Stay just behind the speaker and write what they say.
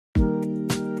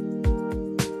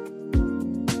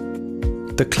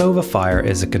The Clova Fire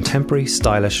is a contemporary,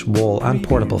 stylish wall and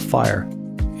portable fire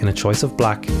in a choice of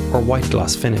black or white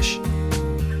gloss finish.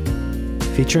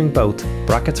 Featuring both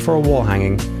brackets for a wall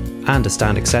hanging and a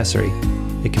stand accessory,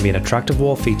 it can be an attractive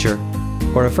wall feature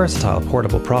or a versatile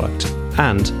portable product,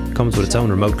 and comes with its own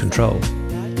remote control.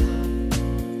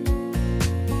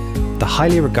 The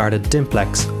highly regarded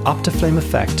Dimplex Optiflame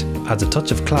effect adds a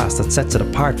touch of class that sets it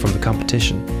apart from the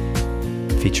competition.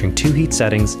 Featuring 2 heat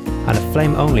settings and a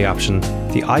flame-only option,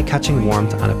 the eye-catching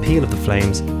warmth and appeal of the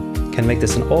flames can make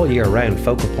this an all-year-round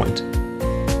focal point.